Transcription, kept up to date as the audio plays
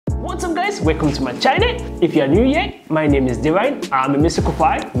What's up guys, welcome to my channel. If you are new here, my name is Divine. I'm a musical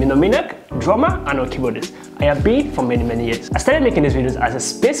choir, minominak, drummer and a keyboardist. I have been for many years. I started making these videos as a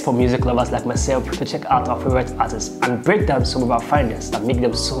space for music lovers like myself to check out our favorite artists and break down some of our findings that make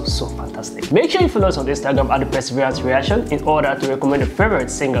them so fantastic. Make sure you follow us on Instagram at the Perseverance Reaction in order to recommend your favorite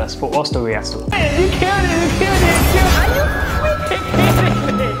singers for us to react to. Hey, you killed it. Are you freaking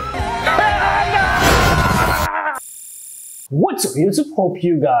kidding me? What's up YouTube? Hope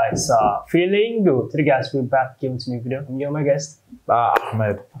you guys are feeling good. Today guys, we're back again with a new video. You're my guest.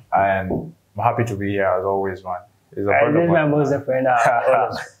 Ahmed, and I'm happy to be here as always, man. It's a this is my most friend I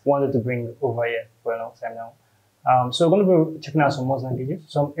always wanted to bring over here for a long time now. So we're going to be checking out some Muslim videos,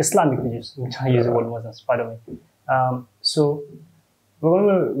 some Islamic videos. I'm trying to use the word Muslims, pardon me. So we're going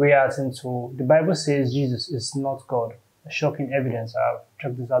to react into, the Bible says Jesus is not God. A shocking evidence. I've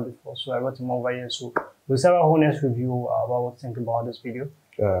checked this out before, so I wrote him over here. So we'll have a honest review about what to think about this video.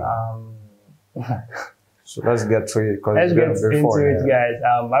 So let's get to it. Let's get into it, guys.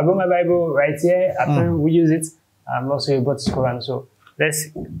 I got my Bible right here. I think we use it. I'm also able to Quran. So let's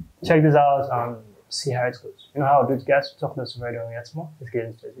check this out and see how it goes. You know how I do it, guys. Talk to us right on yet more. Let's get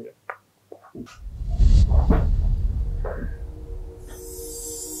into this video.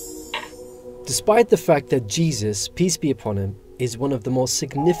 Despite the fact that Jesus, peace be upon him, is one of the most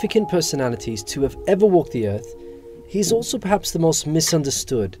significant personalities to have ever walked the earth, he is also perhaps the most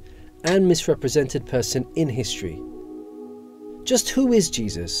misunderstood and misrepresented person in history. Just who is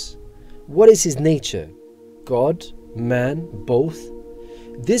Jesus? What is his nature? God? Man? Both?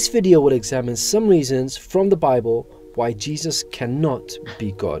 This video will examine some reasons from the Bible why Jesus cannot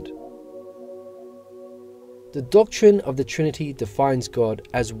be God. The doctrine of the Trinity defines God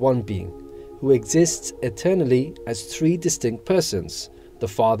as one being, who exists eternally as three distinct persons, the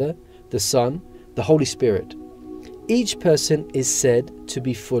Father, the Son, the Holy Spirit. Each person is said to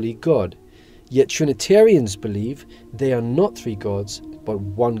be fully God, yet Trinitarians believe they are not three gods, but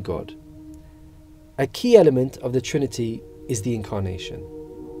one God. A key element of the Trinity is the Incarnation.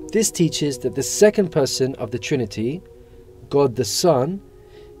 This teaches that the second person of the Trinity, God the Son,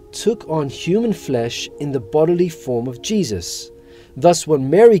 took on human flesh in the bodily form of Jesus. Thus, when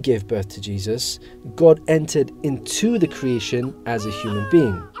Mary gave birth to Jesus, God entered into the creation as a human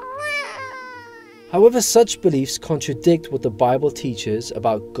being. However, such beliefs contradict what the Bible teaches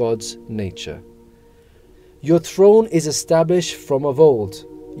about God's nature. Your throne is established from of old.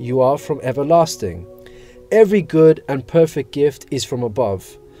 You are from everlasting. Every good and perfect gift is from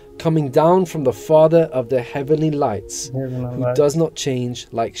above, coming down from the Father of the heavenly lights, who does not change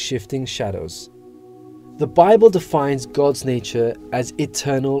like shifting shadows. The Bible defines God's nature as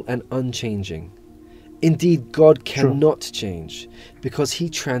eternal and unchanging. Indeed, God cannot change because he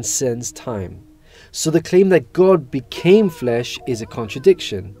transcends time. So the claim that God became flesh is a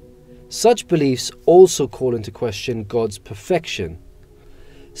contradiction. Such beliefs also call into question God's perfection.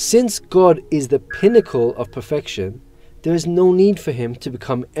 Since God is the pinnacle of perfection, there is no need for him to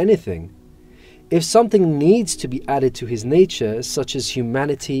become anything. If something needs to be added to his nature, such as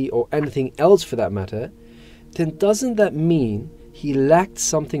humanity or anything else for that matter, then doesn't that mean he lacked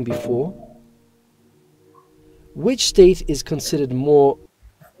something before? Which state is considered more...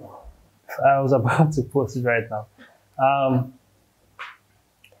 I was about to post it right now.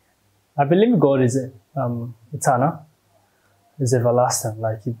 I believe God is eternal, is everlasting,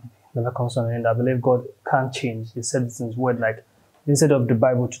 like it never comes to an end. I believe God can't change. He said this in his word, like instead of the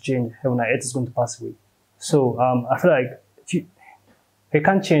Bible to change, heaven and earth is going to pass away. So I feel like he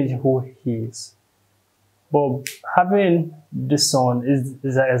can't change who he is. But having the Son is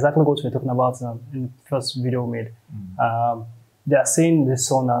exactly what we're talking about in the first video we made. They are saying the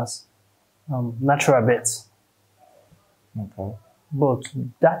Son as natural birth. Okay. But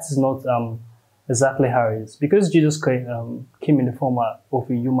that is not exactly how it is. Because Jesus came in the form of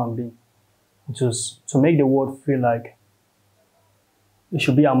a human being, it was to make the world feel like it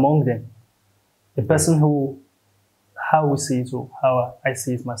should be among them. The person who, how we see it or how I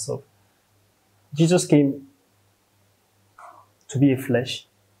see it myself. Jesus came to be a flesh,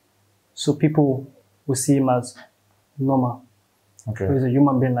 so people will see him as normal. Okay. He's a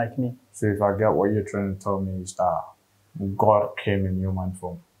human being like me. So if I get what you're trying to tell me is that God came in human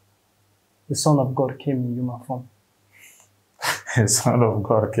form. The Son of God came in human form. The Son of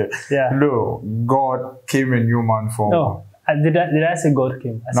God came. Yeah. No, God came in human form. No, did I say God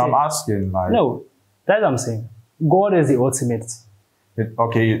came? I'm asking, like. No, that's what I'm saying. God is the ultimate.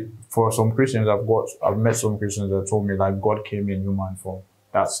 Okay, for some Christians, I've met some Christians that told me like God came in human form.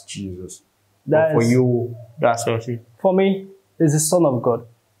 That's Jesus. But for you, that's okay. For me, it's the Son of God.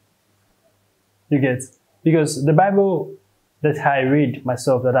 You get? Because the Bible that I read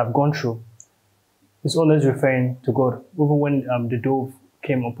myself, that I've gone through, is always referring to God. Even when the dove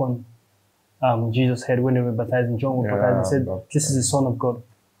came upon Jesus' head when they were baptizing, John was baptized, he said, "This is the Son of God,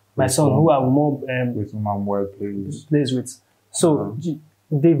 my son, who I'm more with whom I'm well pleased." With. So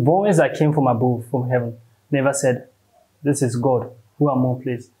the voice that came from above, from heaven, never said, "This is God, who I'm more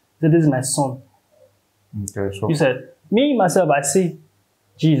pleased." He said, "This is my son." Okay, so you said, "Me myself, I see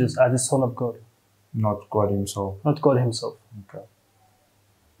Jesus as the Son of God, not God Himself." not God Himself. Okay.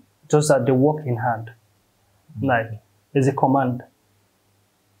 Just that they work in hand, like there's a command.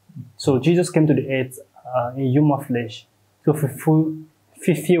 So Jesus came to the earth in human flesh to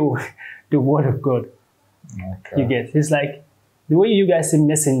fulfill the word of God. Okay. You get? It's like the way you guys say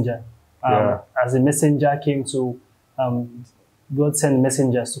messenger. As a messenger came to, God sent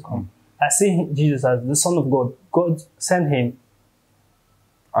messengers to come. I see Jesus as the Son of God. God sent him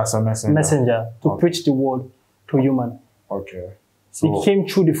as a messenger to preach the word to human. Okay. So he came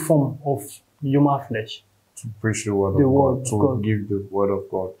through the form of human flesh. To preach the word of God, to give the word of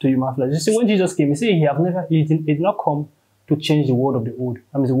God to human flesh. You see, when Jesus came, he did not come to change the word of the old.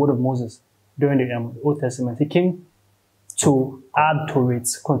 The word of Moses during the Old Testament. He came to add to it,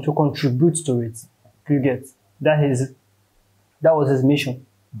 to contribute to it. You get? That was his mission.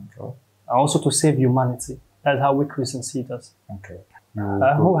 Okay. And also to save humanity. That's how we Christians see it as. Okay.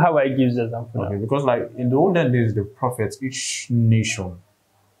 How I give the example. Okay, because like in the olden days, the prophets, each nation,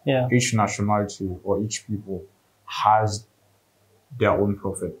 each nationality or each people has their own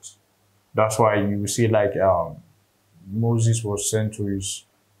prophet. That's why you see like Moses was sent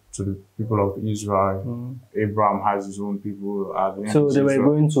to the people of Israel. Abraham has his own people. So they were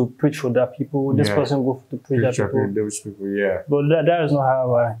going to preach for that people. This person go to preach that people. Those people, yeah. But that is not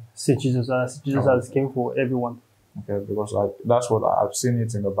how I see Jesus as. Jesus as came for everyone. Okay, because that's what I've seen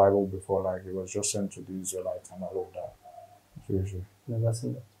it in the Bible before. Like he was just sent to the Israelites and all of that. Seriously. Never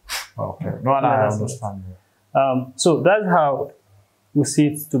seen that. Okay. No, I understand. So that's how we see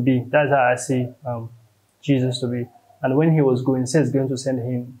it to be. That's how I see Jesus to be. And when he was going, he says he's going to send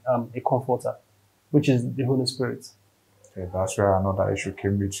him a comforter, which is the Holy Spirit. Okay, that's where another issue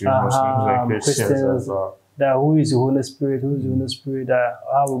came between Muslims and Christians. That who is the Holy Spirit? Who is the Holy Spirit?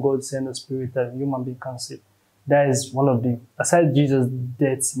 How will God send the Spirit that human being can see? That is one of the, aside Jesus'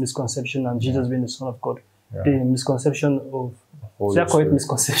 death, misconception, and Jesus being the Son of God, the misconception of, should I call it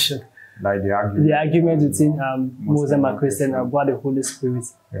misconception? Like the argument between Muslim and Christian about the Holy Spirit.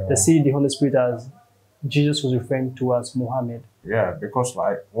 They see the Holy Spirit as Jesus was referring to as Muhammad. Yeah, because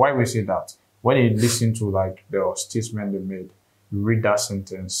like, why we say that? When you listen to like the statement they made, you read that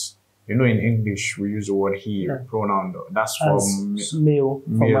sentence. You know, in English, we use the word he, pronoun. That's for male, a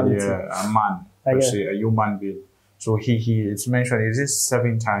man. Let's say a human being. So he, it's mentioned, is it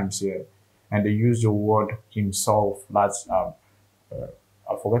 7 times here? And they use the word himself. That's,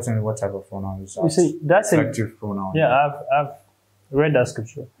 I've forgotten what type of pronoun is that. You see, that's effective pronoun. Yeah, I've read that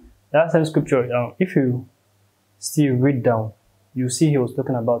scripture. That same scripture, if you still read down, you see he was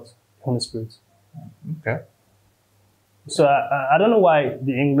talking about the Holy Spirit. Okay. So I don't know why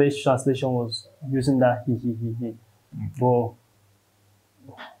the English translation was using that he. But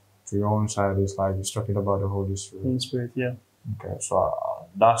to your own side, it's like he's talking about the Holy Spirit. Holy Spirit, yeah. Okay, so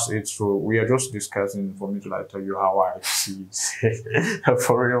that's it. So we are just discussing for me to like tell you how I see it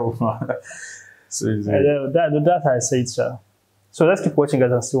for real. So that I say it, sir. So let's keep watching,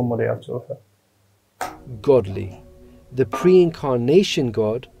 guys, and see what more they have to offer. Godly, the pre-incarnation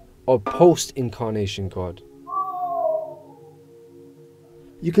God or post-incarnation God.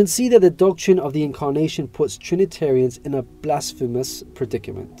 You can see that the doctrine of the incarnation puts Trinitarians in a blasphemous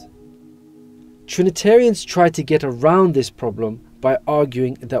predicament. Trinitarians try to get around this problem by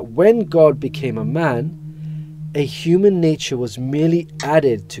arguing that when God became a man, a human nature was merely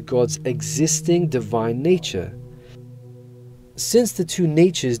added to God's existing divine nature. Since the two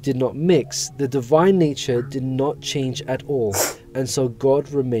natures did not mix, the divine nature did not change at all, and so God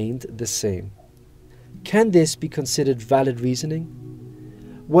remained the same. Can this be considered valid reasoning?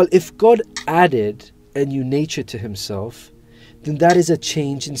 Well, if God added a new nature to himself, then that is a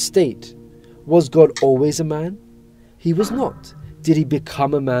change in state. Was God always a man? He was not. Did he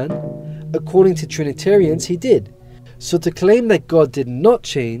become a man? According to Trinitarians, he did. So to claim that God did not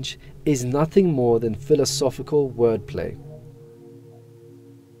change is nothing more than philosophical wordplay.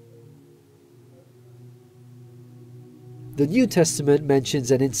 The New Testament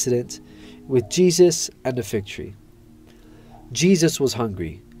mentions an incident with Jesus and a fig tree. Jesus was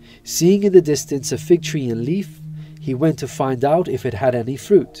hungry. Seeing in the distance a fig tree in leaf, he went to find out if it had any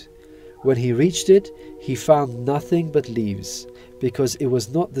fruit. When he reached it, he found nothing but leaves, because it was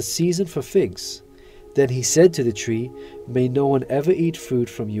not the season for figs. Then he said to the tree, "May no one ever eat fruit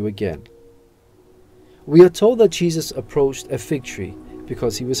from you again." We are told that Jesus approached a fig tree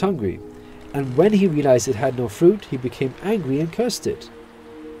because he was hungry, and when he realized it had no fruit, he became angry and cursed it.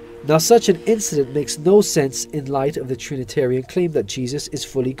 Now, such an incident makes no sense in light of the Trinitarian claim that Jesus is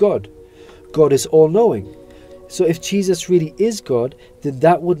fully God. God is all-knowing. So if Jesus really is God, then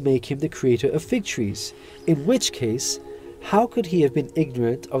that would make him the creator of fig trees, in which case, how could he have been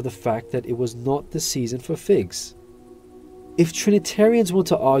ignorant of the fact that it was not the season for figs? If Trinitarians want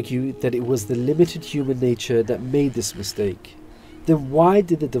to argue that it was the limited human nature that made this mistake, then why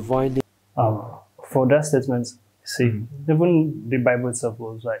did the divine nature... For that statement, see, even the Bible itself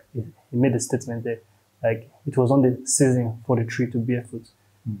was like, it made a statement there, like it was not the season for the tree to bear fruit.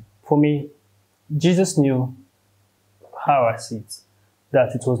 For me, Jesus knew how I see it,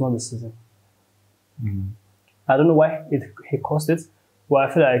 that it was not the season. I don't know why he caused it, but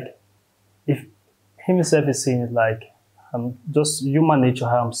I feel like if himself is seeing it like just human nature,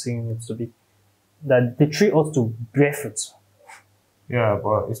 how I'm seeing it to be, that the tree ought to bear fruit. Yeah,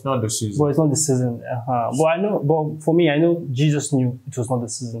 but it's not the season. But it's not the season. But I know, but for me, I know Jesus knew it was not the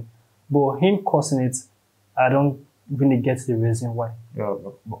season. But him causing it, I don't really get the reason why. Yeah,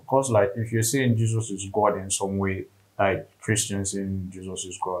 because like if you're saying Jesus is God in some way, like Christians saying Jesus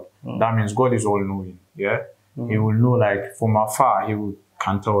is God, that means God is all knowing. Yeah, he will know like from afar.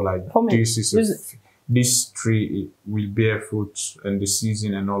 Can tell like this tree will bear fruit and the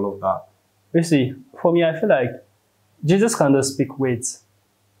season and all of that. You see, for me, I feel like Jesus can just speak weight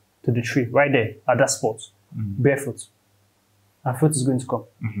to the tree right there at that spot, bear fruit, and fruit is going to come.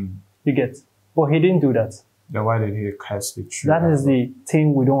 You get, but he didn't do that. Then why did he cast the tree? That is the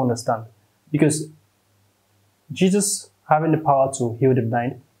thing we don't understand, because Jesus having the power to heal the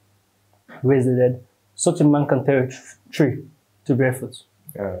blind, raise the dead, such a man can tell a tree to bear fruit.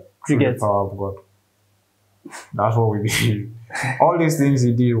 Yeah, through the power of God. That's what we believe. All these things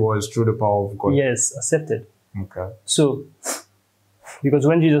he did was through the power of God. Yes, accepted. Okay. So, because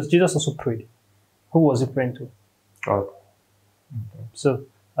when Jesus also prayed, who was he praying to? God. Okay. So,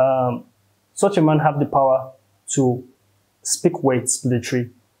 such a man have the power to speak words to the tree,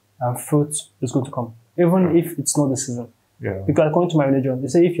 and fruit is going to come, even if it's not the season. Yeah. Because according to my religion, they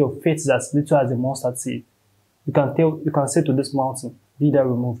say if your faith is as little as a mustard seed, you can say to this mountain, be thou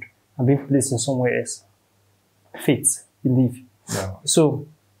removed and be placed in somewhere else. Faith, belief. Yeah. So,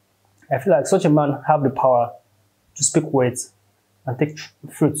 I feel like such a man have the power to speak words and take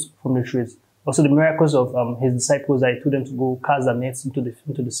fruits from the trees. Also, the miracles of his disciples, that he told them to go cast their nets into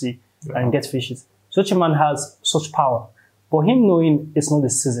the sea and get fishes. Such a man has such power, but him knowing it's not the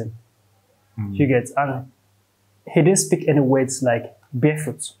season, you get, and he didn't speak any words like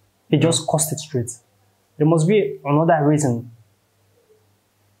barefoot. He just caused it straight. There must be another reason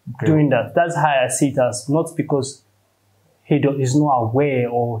doing that. That's how I see it as, not because he's not aware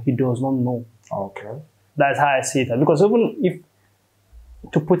or he does not know. Okay. That's how I see it. Because even if,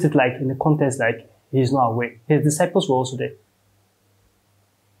 to put it like in the context, like he's not aware, his disciples were also there.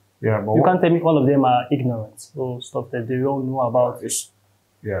 Yeah, but you can't tell me all of them are ignorant or stuff that they don't know about.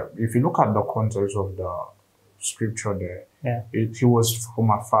 Yeah, if you look at the context of the scripture there, he was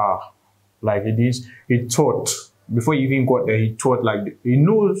from afar. Like he taught, before he even got there, he taught like, he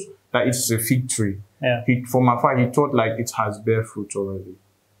knows that it's a fig tree. Yeah. From afar, he taught like it has bear fruit already.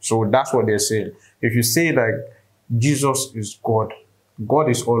 So that's what they're saying. If you say like Jesus is God, God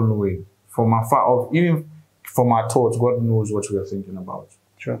is all knowing. From afar, even from our thoughts, God knows what we are thinking about.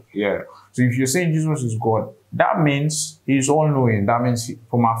 Sure. Yeah. So if you're saying Jesus is God, that means he's all knowing. That means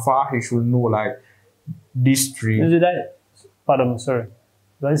from afar, he should know like this tree. Pardon me, sorry.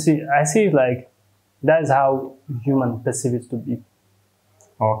 But I see it like that is how human perceive it to be.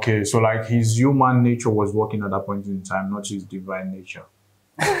 Okay, so like his human nature was working at that point in time, not his divine nature.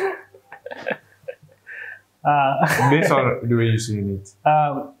 Based on the way you're seeing it.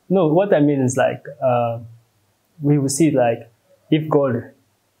 No, what I mean is like we will see like if God,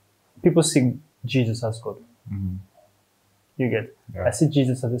 people see Jesus as God. You get? Yeah. I see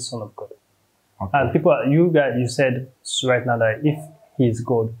Jesus as the Son of God. Okay. And you said right now that if he is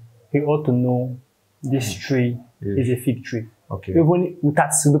God, he ought to know this tree is a fig tree. Okay. Even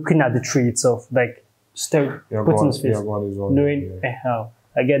without looking at the tree itself, like still putting his face, knowing how.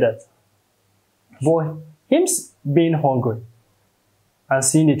 I get that. But him being hungry and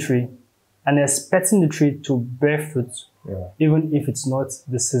seeing the tree and expecting the tree to bear fruit, even if it's not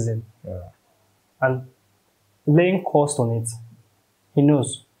the season, and laying cost on it, he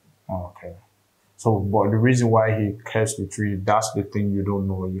knows. Okay. So, but the reason why he cursed the tree, that's the thing you don't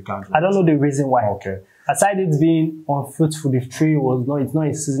know. You can't. I don't know the reason why. Okay. Aside it being unfruitful, the tree was not. It's not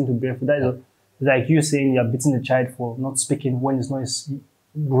a season to bear fruit. It's like you saying you're beating the child for not speaking when it's not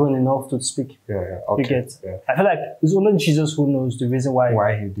grown enough to speak. Yeah. Okay. You get? Yeah. I feel like it's only Jesus who knows the reason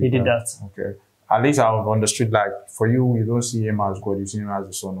why he did that. Okay. At least I've understood, like, for you don't see him as God, you see him as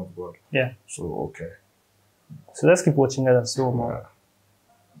the Son of God. Yeah. So, okay. So let's keep watching that and see more.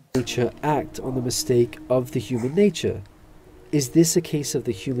 Nature act on the mistake of the human nature. Is this a case of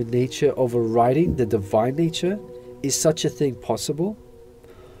the human nature overriding the divine nature? Is such a thing possible?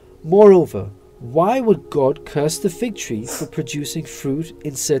 Moreover, why would God curse the fig tree for producing fruit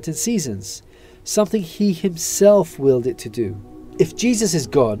in certain seasons, something he himself willed it to do? If Jesus is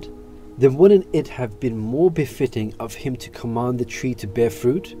God, then wouldn't it have been more befitting of him to command the tree to bear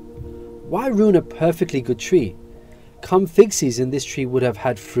fruit? Why ruin a perfectly good tree? Come fig season, this tree would have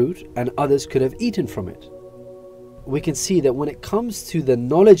had fruit and others could have eaten from it. We can see that when it comes to the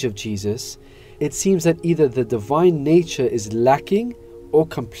knowledge of Jesus, it seems that either the divine nature is lacking or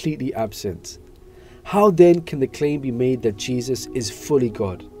completely absent. How then can the claim be made that Jesus is fully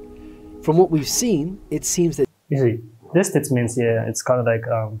God? From what we've seen, it seems that... You see, this statement here, it's kind of like,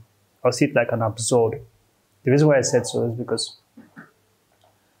 I'll see it like an absurd. The reason why I said so is because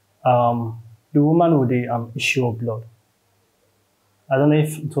the woman with the issue of blood, I don't know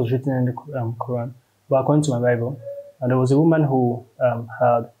if it was written in the Quran, but according to my Bible, there was a woman who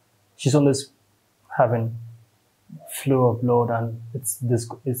she's always having flow of blood, and it's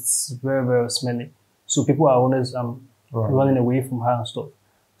very, very smelly. So people are always running away from her and stuff.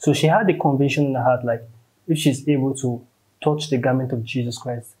 So she had the conviction in her heart, like, if she's able to touch the garment of Jesus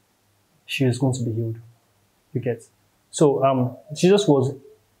Christ, she is going to be healed. You get? So Jesus was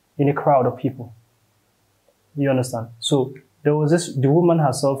in a crowd of people. You understand? So there was the woman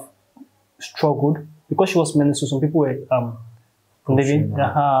herself struggled because she was smelly. So some people were living.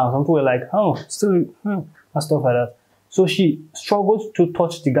 Some people were like, oh, still, and stuff like that. So she struggled to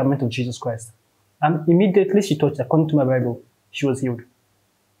touch the garment of Jesus Christ. And immediately she touched, according to my Bible, she was healed.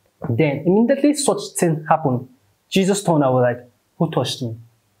 Then, immediately such thing happened. Jesus turned and was like, who touched me?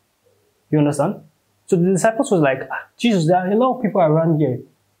 You understand? So the disciples was like, Jesus, there are a lot of people around here.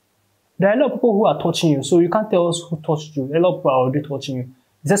 There are a lot of people who are touching you, so you can't tell us who touched you. A lot of people are already touching you.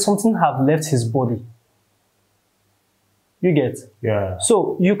 He said something have left his body. You get? Yeah.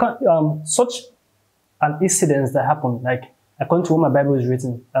 So you can't, such an incident that happened, like, according to what my Bible is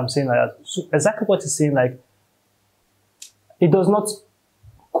written, I'm saying like that. So exactly what it's saying, like, it does not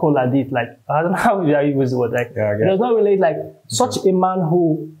correlate, like, I don't know how you use the word, like, it does not relate, like, such a man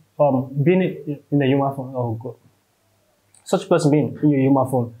who, being in a human form, oh God, such a person being in your human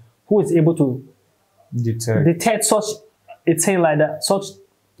form, who is able to detect such a thing like that, such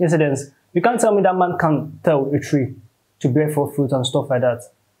incidents. You can't tell me that man can tell a tree to bear for fruit and stuff like that.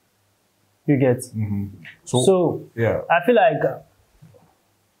 You get? Mm-hmm. So yeah, I feel like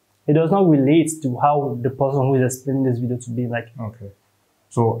it does not relate to how the person who is explaining this video to be like. Okay.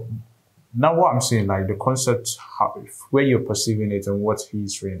 So now what I'm saying, like the concept, where you're perceiving it and what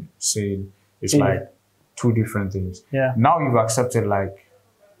he's saying is like two different things. Yeah. Now you've accepted like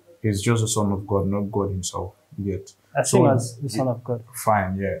he's just the Son of God, not God himself. Yet. I see him as the Son of God.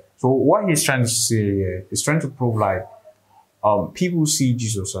 Fine, yeah. So what he's trying to say here is trying to prove like people see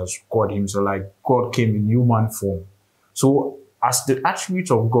Jesus as God himself, like God came in human form. So as the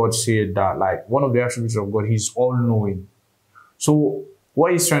attributes of God said that, like one of the attributes of God, he's all-knowing. So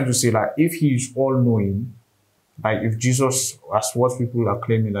what he's trying to say, like if he's all-knowing, like if Jesus, as what people are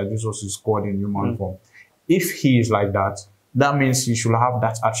claiming that Jesus is God in human form, if he is like that, that means he should have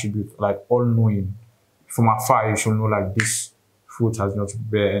that attribute, like all-knowing. From afar, you should know like this fruit has not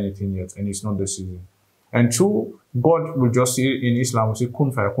bear anything yet, and it's not the season. And two, God will just say in Islam, will say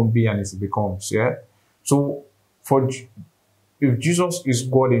kun fayakun, be, and it becomes. Yeah. So if Jesus is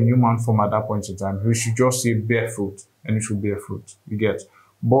God in human form at that point in time, he should just say bear fruit, and it should bear fruit. You get.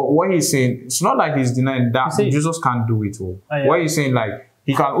 But what he's saying, it's not like he's denying that Jesus can't do it all. Yeah. What he's saying, like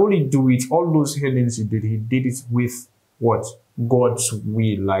he can only do it. All those healings he did it with what? God's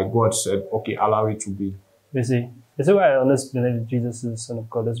will. Like God said, okay, allow it to be. You see why I always believe Jesus is the Son of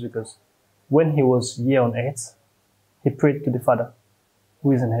God is because when he was here on earth, he prayed to the Father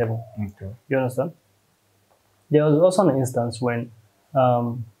who is in heaven. Okay. You understand? There was also an instance when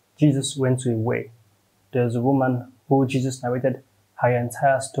Jesus went to a well. There was a woman who Jesus narrated her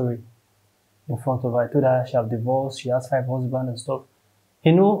entire story in front of her. I told her she had divorced, she has 5 husbands and stuff.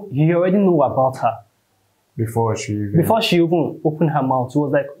 He already knew about her. Before she even opened her mouth, he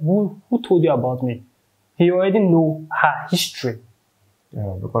was like, who told you about me? He already knew her history.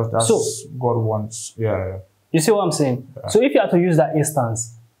 Yeah, because that's God wants. Yeah. You see what I'm saying? Yeah. So if you had to use that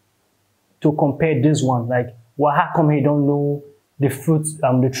instance to compare this one, like, well, how come he don't know the fruit,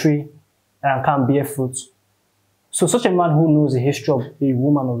 the tree and can't bear fruit. So such a man who knows the history of a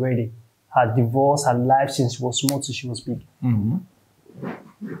woman already, her divorce, her life since she was small till she was big.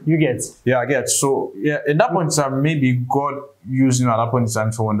 You get? Yeah, I get. So yeah, at that point in time, maybe God using at that point in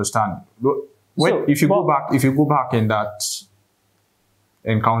time to understand. If you go back in that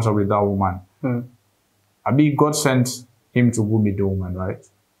encounter with that woman, I mean, God sent him to go meet the woman, right?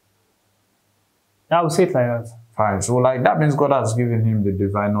 I would say it like that. Fine. So like that means God has given him the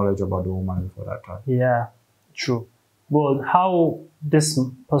divine knowledge about the woman before that time. Yeah, true. But how this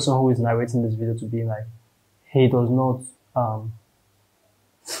person who is narrating this video to be like, he does not,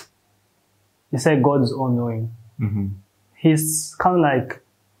 he said God is all-knowing. He's kind of like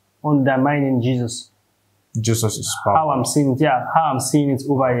undermining Jesus. Jesus is power. How I'm seeing it, yeah, how I'm seeing it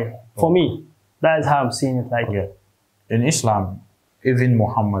over here. For me, that is how I'm seeing it. Like, in Islam, even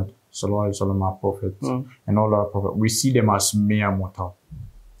Muhammad, sallallahu alaihi wasallam, our prophet, and all our prophets, we see them as mere mortal.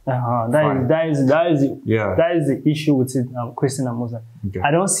 That is the issue with it, Christian and Muslim.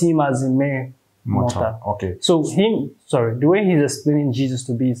 I don't see him as a mere mortal. Okay. So the way he's explaining Jesus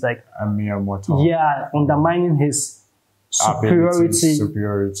to be is like a mere mortal. Yeah, undermining his superiority.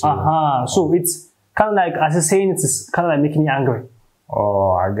 So it's kind of like, as he's saying, it's kind of like making me angry.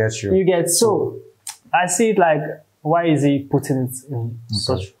 Oh, I get you. You get, so I see it like, why is he putting it in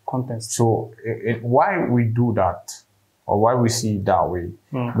such context? So why we do that, or why we see it that way?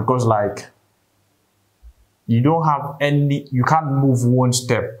 Because like, you don't have any, you can't move one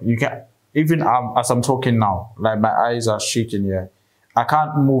step. You can't, even as I'm talking now, like my eyes are shaking here. I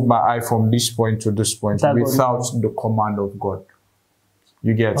can't move my eye from this point to this point without the command of God.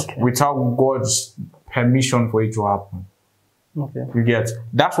 You get, without God's permission for it to happen. You get,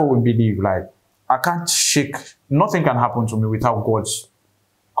 that's what we believe. Like, I can't shake, nothing can happen to me without God's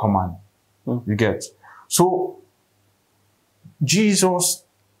command. You get, so Jesus,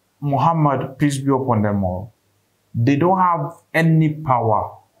 Muhammad, peace be upon them all, they don't have any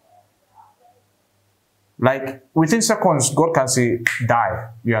power. Like, within seconds, God can say, die,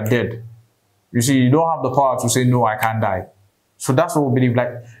 you are dead. You see, you don't have the power to say, no, I can't die. So that's what we believe.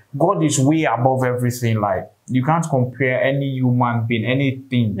 Like, God is way above everything. Like, you can't compare any human being,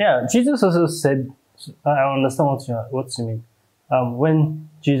 anything. Yeah, Jesus also said, I understand what you mean. When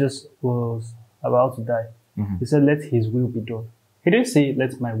Jesus was about to die, he said, let his will be done. He didn't say,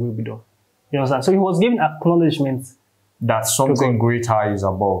 let my will be done. You understand? So he was giving acknowledgement that something greater is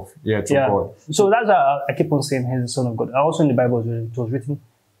above, to God. So that's why I keep on saying he's the Son of God. Also in the Bible, it was written,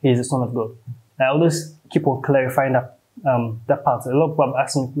 he is the Son of God. I always keep on clarifying that part. A lot of people have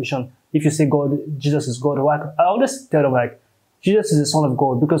asked me the question, if you say God, Jesus is God, why? I always tell them like, Jesus is the Son of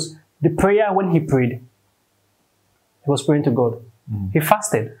God, because the prayer when he prayed, he was praying to God. He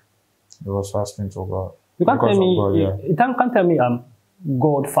fasted. He was fasting to God. You can't tell me, you can't tell me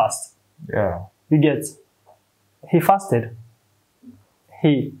God fast. Yeah. You get, he fasted.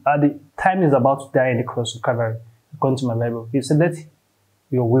 He, at the time he's about to die in the cross of Calvary, according to my Bible, he said, let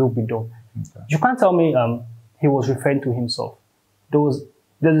your will be done. You can't tell me he was referring to himself. There's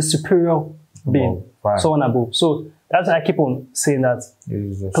a superior being, someone above. So that's why I keep on saying that,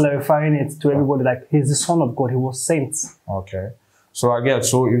 clarifying it to everybody, like he's the Son of God, he was sent. Okay. So again,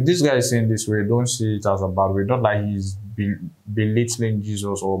 so if this guy is saying this way, don't see it as a bad way. Not like he's belittling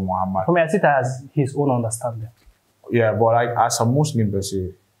Jesus or Muhammad. For me, I see it as his own understanding. Yeah, but like as a Muslim, per se,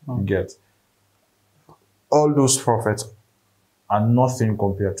 you get, all those prophets are nothing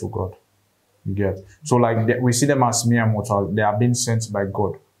compared to God. You get, so like we see them as mere mortal. They are being sent by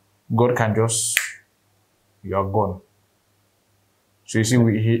God. God can just, you are gone. So you see,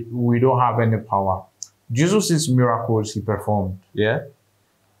 we don't have any power. Jesus' miracles he performed,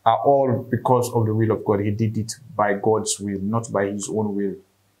 are all because of the will of God. He did it by God's will, not by his own will.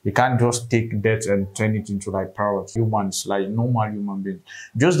 He can't just take death and turn it into like parrots, humans, like normal human beings.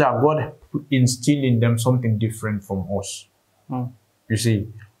 Just that God instilled in them something different from us. You see,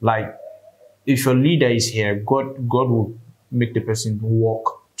 like if your leader is here, God will make the person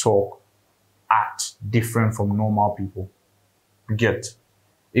walk, talk, act different from normal people. You get,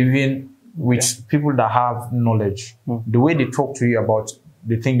 even with people that have knowledge, the way they talk to you about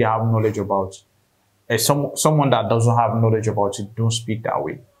the thing they have knowledge about, someone that doesn't have knowledge about it don't speak that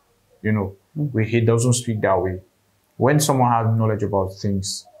way. You know, he doesn't speak that way. When someone has knowledge about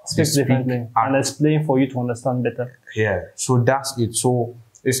things, speaks differently and explain for you to understand better. Yeah, so that's it. So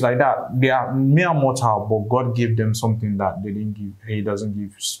it's like that. They are mere mortal, but God gave them something that they didn't give. He doesn't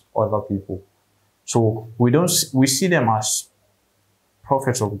give other people. So we see them as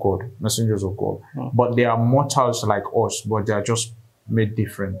prophets of God, messengers of God, but they are mortals like us, but they are just made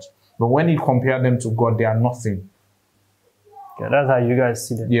different. But when you compare them to God, they are nothing. Yeah, that's how you guys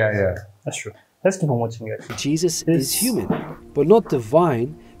see them. Yeah. That's true. Let's keep on watching, guys. Jesus is human, but not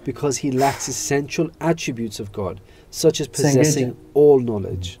divine because he lacks essential attributes of God, such as possessing all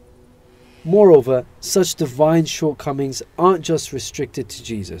knowledge. Moreover, such divine shortcomings aren't just restricted to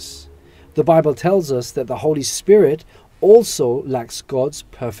Jesus. The Bible tells us that the Holy Spirit also lacks God's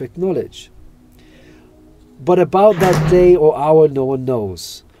perfect knowledge. But about that day or hour no one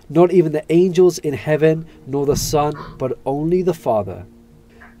knows, not even the angels in heaven, nor the Son, but only the Father.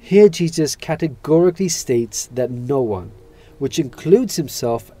 Here Jesus categorically states that no one, which includes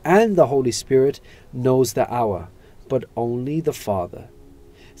himself and the Holy Spirit, knows the hour, but only the Father.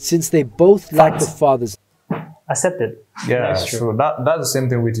 Since they both lack the Father's... Accepted. Yeah, so that's the same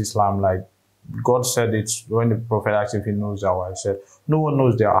thing with Islam. Like, God said it when the Prophet asked if he knows the hour. He said, no one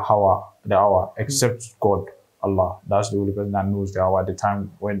knows the hour except God, Allah. That's the only person that knows the hour at the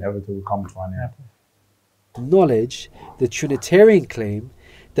time when everything will come to an end. Knowledge, the Trinitarian claim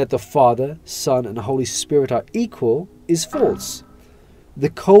that the Father, Son, and Holy Spirit are equal is false. The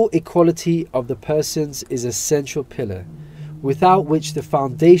co-equality of the persons is a central pillar, without which the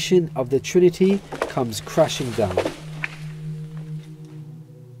foundation of the Trinity comes crashing down.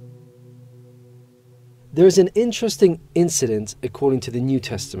 There is an interesting incident according to the New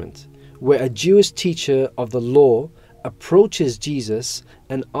Testament, where a Jewish teacher of the law approaches Jesus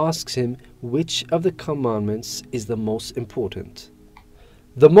and asks him which of the commandments is the most important.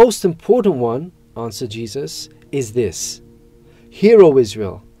 The most important one, answered Jesus, is this: Hear, O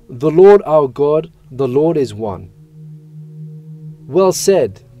Israel, the Lord our God, the Lord is one. Well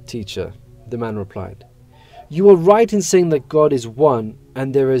said, teacher, the man replied. You are right in saying that God is one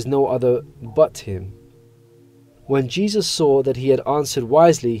and there is no other but him. When Jesus saw that he had answered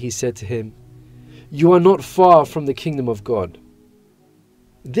wisely, he said to him, You are not far from the kingdom of God.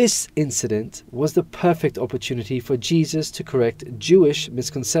 This incident was the perfect opportunity for Jesus to correct Jewish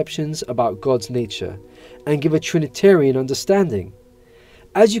misconceptions about God's nature and give a Trinitarian understanding.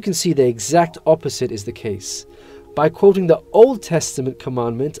 As you can see, the exact opposite is the case. By quoting the Old Testament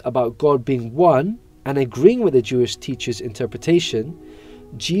commandment about God being one and agreeing with the Jewish teacher's interpretation,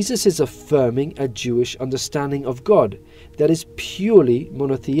 Jesus is affirming a Jewish understanding of God that is purely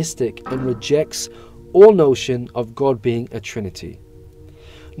monotheistic and rejects all notion of God being a Trinity.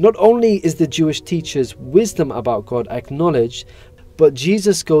 Not only is the Jewish teacher's wisdom about God acknowledged, but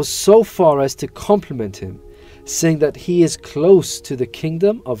Jesus goes so far as to compliment him, saying that he is close to the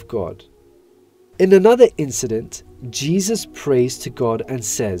kingdom of God. In another incident, Jesus prays to God and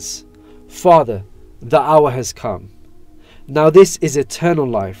says, Father, the hour has come. Now this is eternal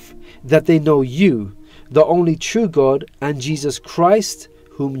life, that they know you, the only true God, and Jesus Christ,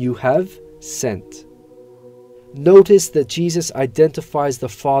 whom you have sent. Notice that Jesus identifies the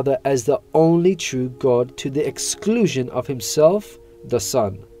Father as the only true God to the exclusion of himself, the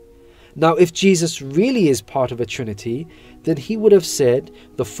Son. Now, if Jesus really is part of a Trinity, then he would have said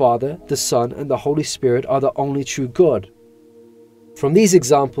the Father, the Son, and the Holy Spirit are the only true God. From these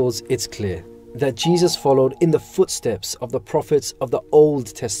examples, it's clear that Jesus followed in the footsteps of the prophets of the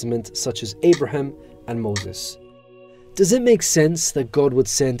Old Testament, such as Abraham and Moses. Does it make sense that God would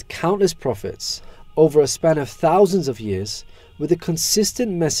send countless prophets over a span of thousands of years with a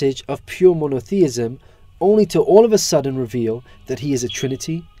consistent message of pure monotheism, only to all of a sudden reveal that he is a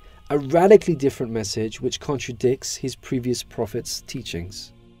Trinity, a radically different message which contradicts his previous prophets'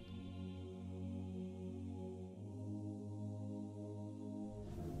 teachings?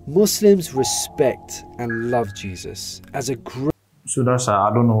 Muslims respect and love Jesus as a great... So that's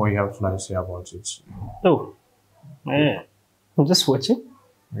I don't know what you have to say about it. Oh, yeah. I'm just watching,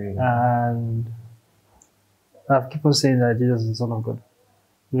 Really? and I keep on saying that Jesus is the Son of God,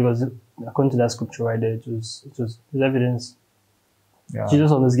 because according to that scripture right there, it was evidence. Yeah.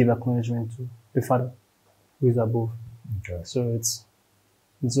 Jesus always gave acknowledgement to the Father, who is above. Okay. So it's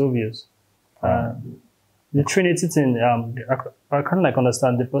obvious. The Trinity thing, I kind of like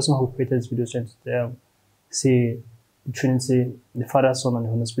understand the person who created this video trying to say the Trinity, the Father, Son, and the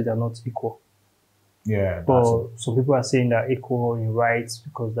Holy Spirit are not equal. Yeah. But some people are saying they're equal in rights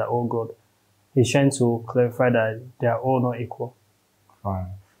because they're all God. He's trying to clarify that they are all not equal. Fine.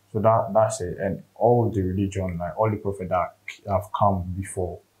 So that's it. And all the religion, like all the prophets that have come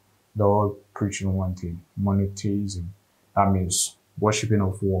before, they're all preaching one thing: monotheism. That means worshipping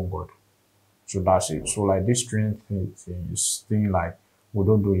of one God. So that's it. So like this Trinity thing is thing like we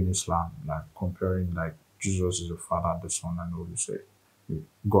don't do in Islam, like comparing like Jesus is the Father, the Son, and Holy Spirit.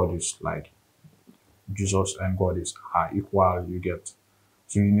 God is like Jesus and God is equal. You get.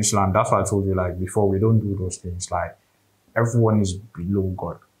 So in Islam, that's why I told you like before, we don't do those things. Like everyone is below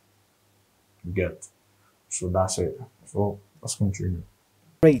God. You get. So that's it. So Let's continue.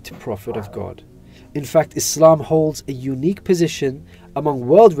 Great prophet of God. In fact, Islam holds a unique position among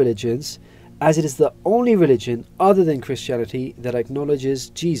world religions, as it is the only religion other than Christianity that acknowledges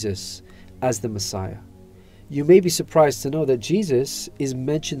Jesus as the Messiah. You may be surprised to know that Jesus is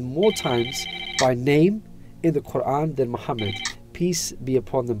mentioned more times by name in the Quran than Muhammad, peace be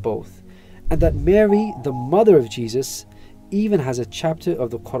upon them both, and that Mary, the mother of Jesus, even has a chapter of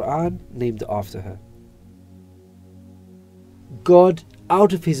the Quran named after her. God,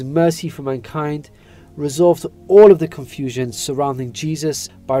 out of his mercy for mankind, resolved all of the confusion surrounding Jesus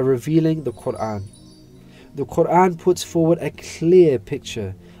by revealing the Quran. The Quran puts forward a clear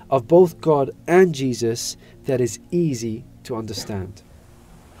picture of both God and Jesus that is easy to understand.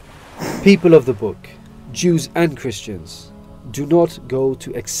 People of the book, Jews and Christians, do not go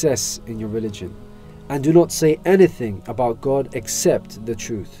to excess in your religion, and do not say anything about God except the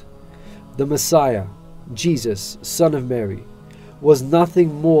truth. The Messiah, Jesus, son of Mary, was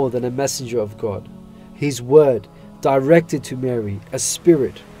nothing more than a messenger of God, his word directed to Mary, a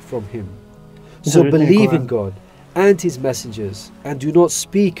spirit from him. So believe in God and his messengers, and do not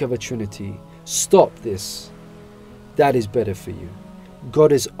speak of a trinity. Stop this. That is better for you.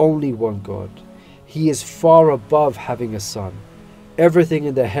 God is only one God. He is far above having a son. Everything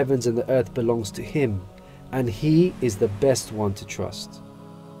in the heavens and the earth belongs to him, and he is the best one to trust.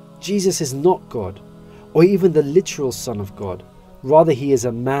 Jesus is not God, or even the literal Son of God. Rather, he is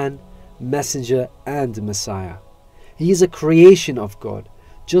a man, messenger, and Messiah. He is a creation of God,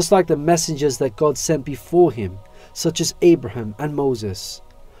 just like the messengers that God sent before him, such as Abraham and Moses.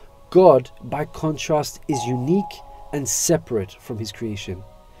 God, by contrast, is unique and separate from his creation.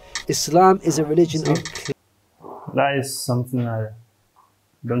 Islam is a religion of... That is something I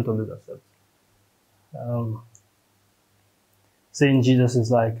don't always accept. Saying Jesus is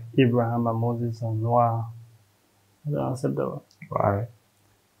like Abraham and Moses and Noah, I don't accept that one. Why?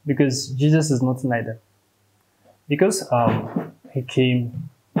 Because Jesus is nothing like that. Because he came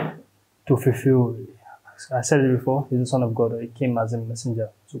to fulfill, I said it before, he's the Son of God. He came as a messenger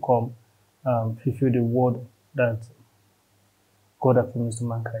to come fulfill the word that God has promised to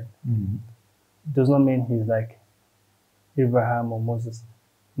mankind. Mm-hmm. It does not mean he's like Abraham or Moses.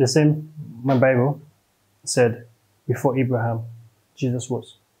 The same, my Bible said, before Abraham, Jesus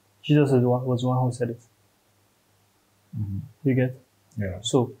was. Jesus was the one who said it. Mm-hmm. You get? Yeah.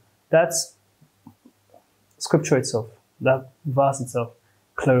 So that's scripture itself, that verse itself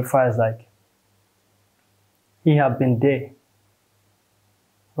clarifies like he had been there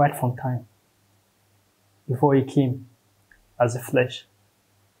right from time before he came as a flesh.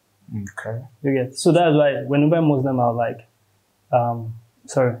 Okay. You get? So that's why whenever Muslim are like,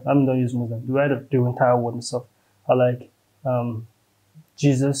 sorry, I'm not use Muslim, the entire word and stuff are like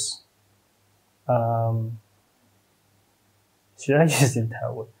Jesus, should I use the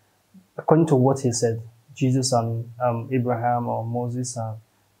entire word? According to what he said, Jesus and Abraham or Moses and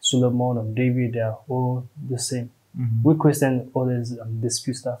Solomon or David, they are all the same. Mm-hmm. We Christians always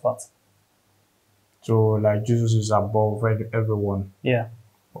dispute that fact. So, like, Jesus is above everyone. Yeah.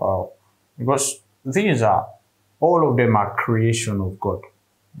 Wow. Because the thing is that all of them are creation of God.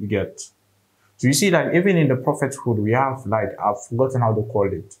 You get? So you see, like, even in the prophethood, we have, like, I've forgotten how to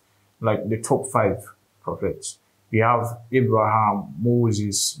call it, like the top 5 prophets. We have Abraham,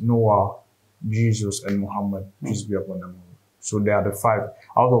 Moses, Noah, Jesus, and Muhammad. Peace be upon them all. So they are the 5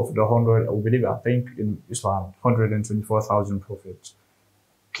 out of the 100. I believe, I think in Islam, 124,000 prophets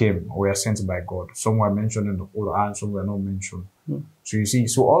came or were sent by God. Some were mentioned in the Quran, some were not mentioned. So you see,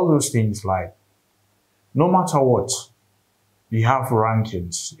 so all those things, like, no matter what, you have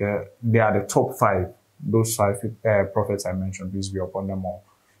rankings. They are the top 5. Those 5 prophets I mentioned, peace be upon them all.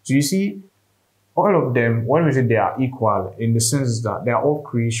 So you see, all of them, when we say they are equal, in the sense that they are all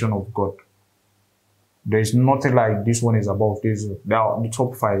creation of God. There is nothing like this one is above this. They are the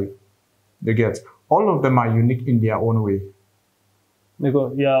top 5. They get. All of them are unique in their own way.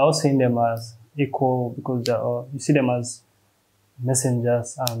 Because you are all seeing them as equal because they are all, you see them as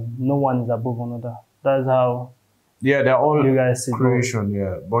messengers and no one is above another. That's how they're all you guys see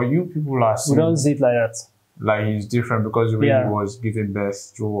creation, But you people are seeing, we don't see it like that. Like he's different because the way he was giving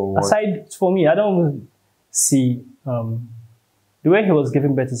birth to or what. Aside, for me, I don't see the way he was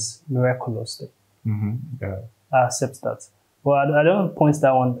giving birth is miraculous. Mm-hmm. Yeah. I accept that. But I don't point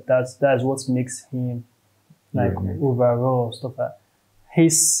that one. That's what makes him like overall stuff like that.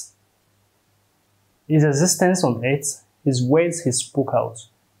 His existence on earth, his words he spoke out,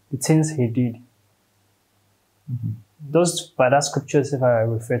 the things he did. Mm-hmm. Those by that scripture if I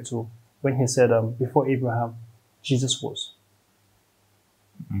refer to when he said before Abraham, Jesus was.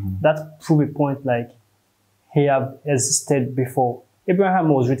 Mm-hmm. That prove a point like he have existed before. Abraham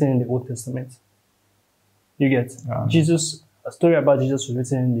was written in the Old Testament. You get Jesus. A story about Jesus was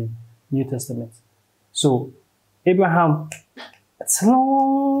written in the New Testament. So Abraham, it's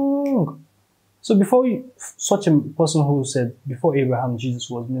long. So before such a person who said before Abraham Jesus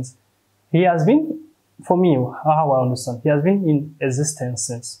was, means he has been, for me, how I understand, he has been in existence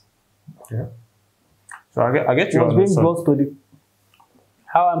since. Yeah. So I get you. Was being brought to the,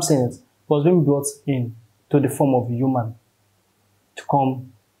 how I'm saying it, was being brought in to the form of human to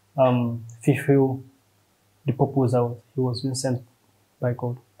come fulfill the purpose that he was being sent by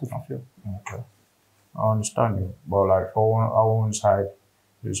God to fulfill. Okay. I understand you. But like on our own side,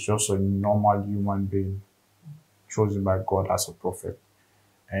 it's just a normal human being chosen by God as a prophet.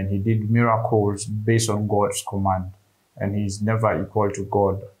 And he did miracles based on God's command. And he's never equal to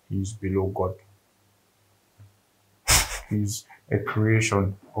God. He's below God. He's a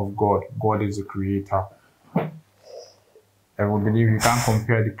creation of God. God is a creator. And we believe you can't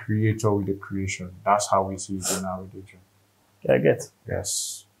compare the creator with the creation. That's how we see it in our religion. I get.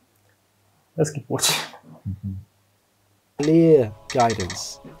 Yes. Let's keep watching. Clear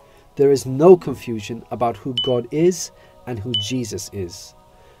guidance. There is no confusion about who God is and who Jesus is.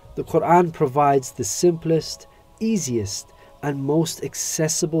 The Quran provides the simplest, easiest, and most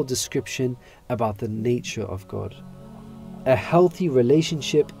accessible description about the nature of God. A healthy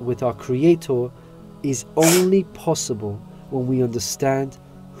relationship with our Creator is only possible when we understand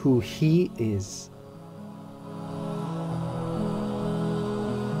who He is.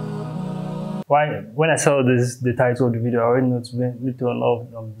 When I saw the title of the video, I already know it's lead to a lot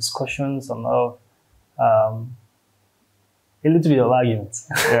of discussions, a lot of a little bit of arguments.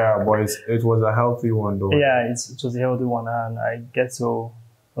 Yeah, but it was a healthy one though. Yeah, it was a healthy one, and I get to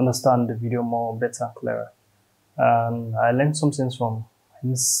understand the video more better, clearer. I learned some things from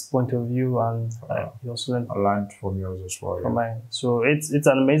his point of view, and he also learned. I learned from yours as well. From mine. So it's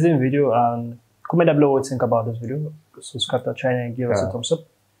an amazing video, and comment down below what you think about this video. Subscribe to our channel and give us a thumbs up.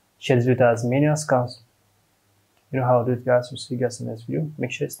 Share this video as many as can. You know how to do it, guys. We'll see you guys in the next video.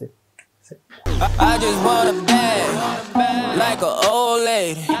 Make sure you stay safe. I just want a bag, like an old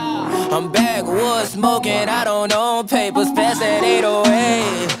lady. I'm backwoods smoking, I don't own papers, pass that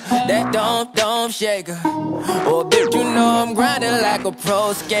 808. That don't shake her. Oh, bitch, you know I'm grinding like a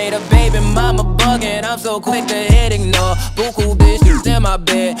pro skater. Baby mama bugging, I'm so quick to hit ignore. Buku bitches in my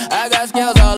bed, I got scales all